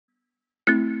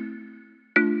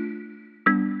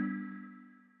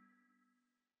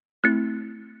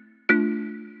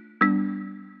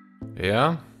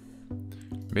Yeah,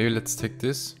 maybe let's take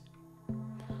this,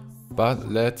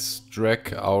 but let's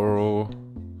drag our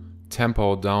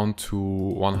tempo down to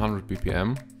 100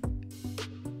 BPM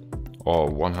or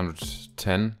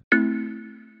 110.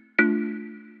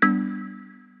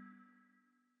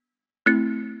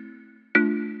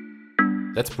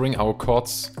 Let's bring our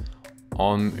chords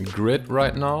on grid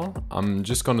right now. I'm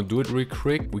just gonna do it real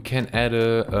quick. We can add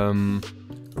a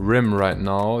rim right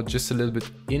now, just a little bit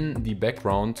in the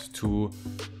background to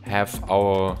have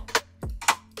our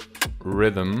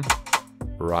rhythm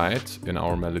right in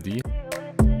our melody.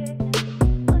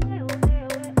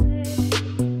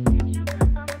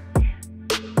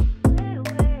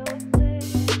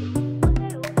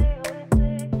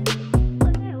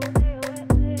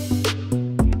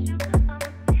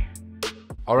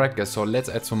 Alright guys, so let's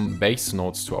add some bass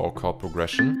notes to our chord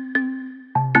progression.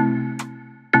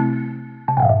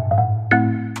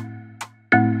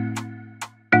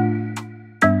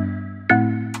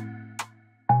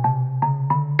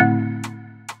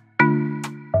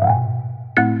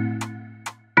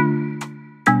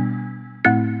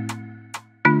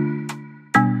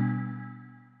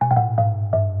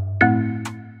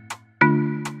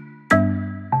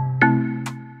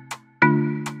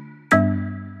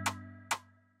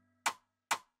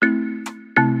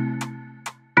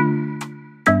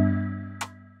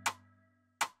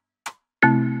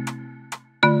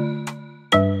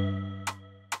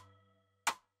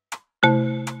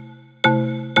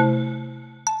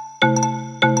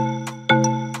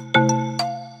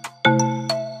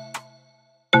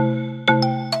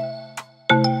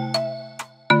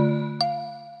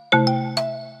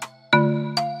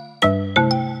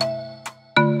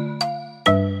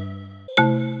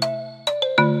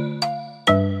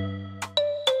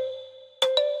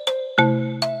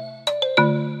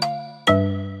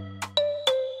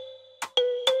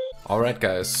 Alright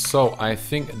guys, so I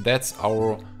think that's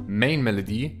our main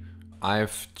melody.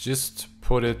 I've just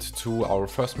put it to our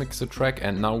first mixer track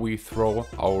and now we throw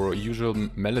our usual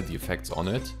melody effects on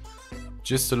it.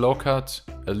 Just a low cut,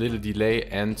 a little delay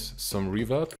and some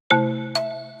reverb.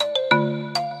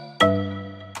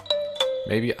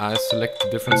 Maybe I select a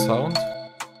different sound.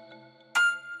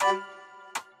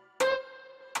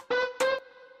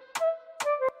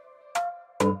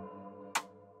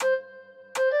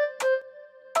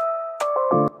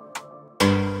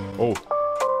 Oh.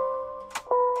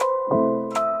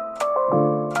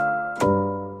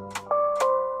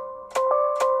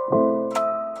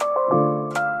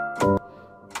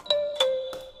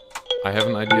 I have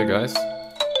an idea, guys.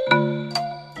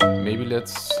 Maybe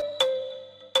let's...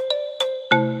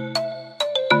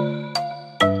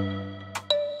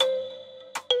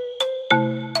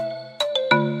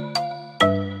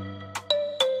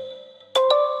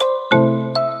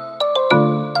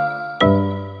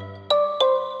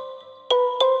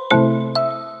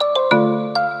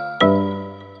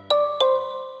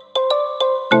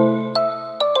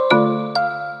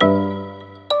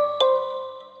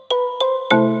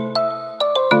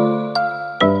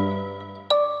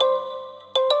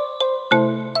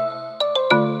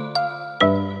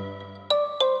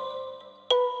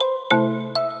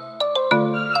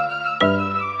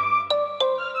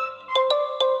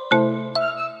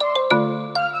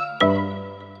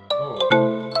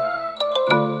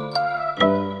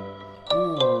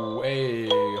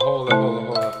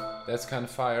 That's kind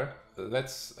of fire.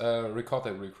 Let's record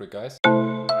that real quick, guys.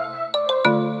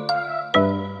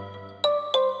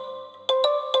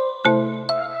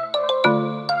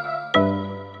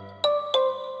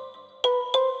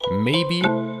 Maybe.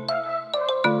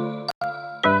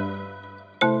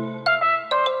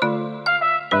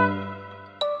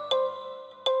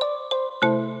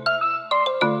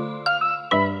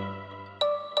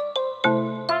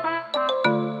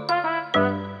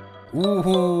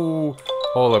 Ooh,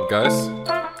 hold up, guys.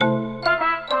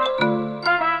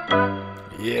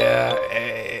 Yeah,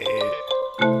 hey.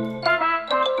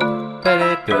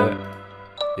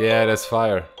 Yeah, that's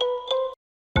fire.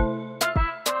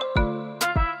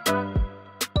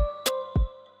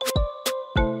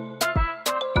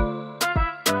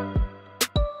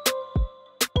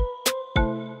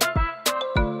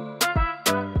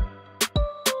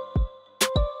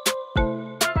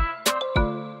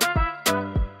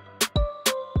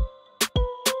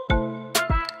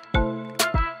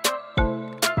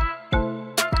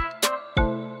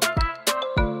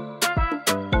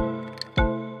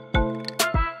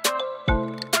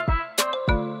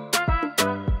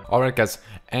 Alright guys,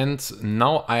 and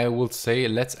now I will say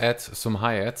let's add some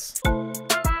hi-hats.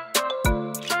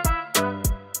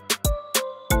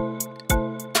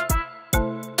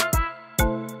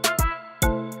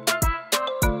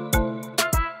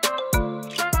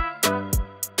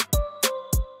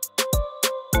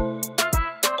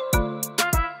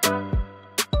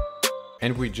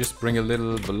 And we just bring a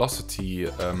little velocity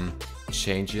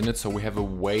change in it, so we have a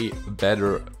way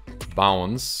better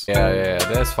bounce. Yeah,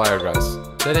 there's fire, guys.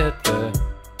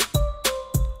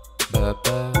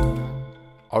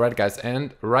 Alright guys,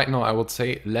 and right now I would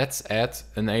say let's add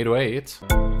an 808.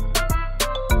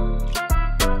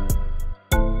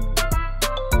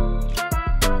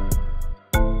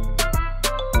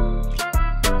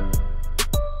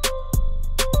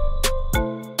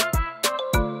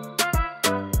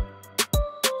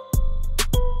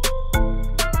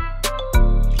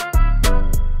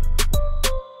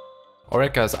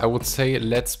 Alright guys, I would say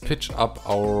let's pitch up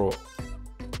our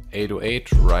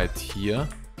 808 right here.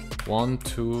 1,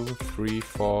 2, 3,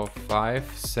 4,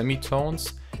 5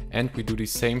 semitones, and we do the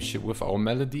same shit with our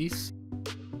melodies.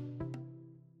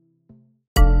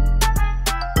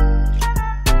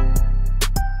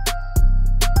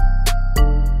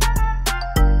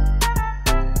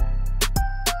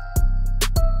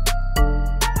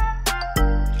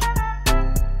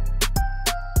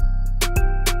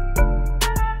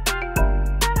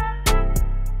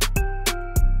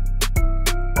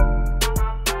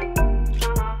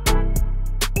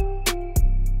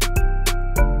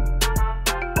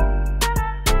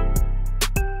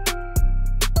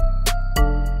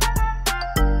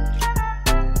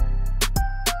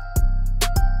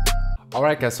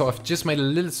 Alright guys, so I've just made a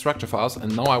little structure for us,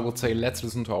 and now I would say let's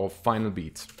listen to our final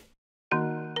beat.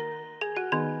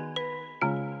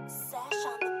 Sash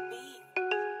on the beat.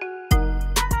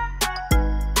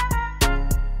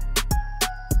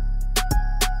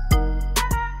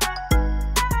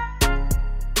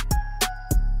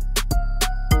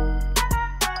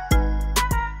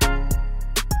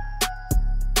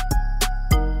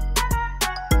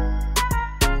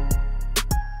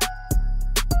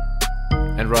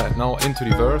 And right now into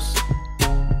the verse,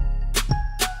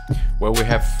 where we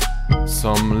have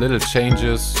some little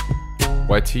changes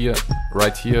right here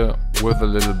with a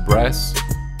little brass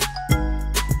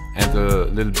and a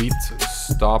little beat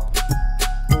stop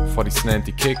for the snare and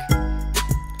the kick.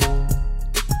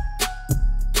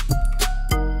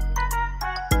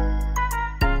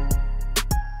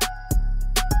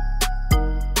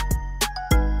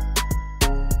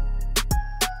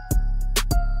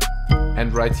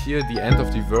 And right here the end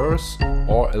of the verse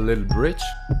or a little bridge,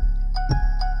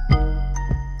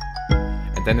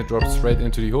 and then it drops straight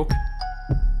into the hook.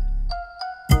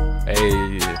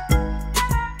 Hey.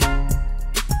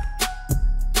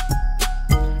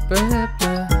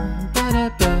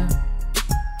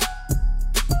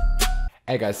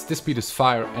 Hey guys, this beat is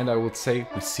fire, and I would say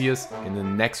we see us in the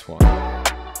next one.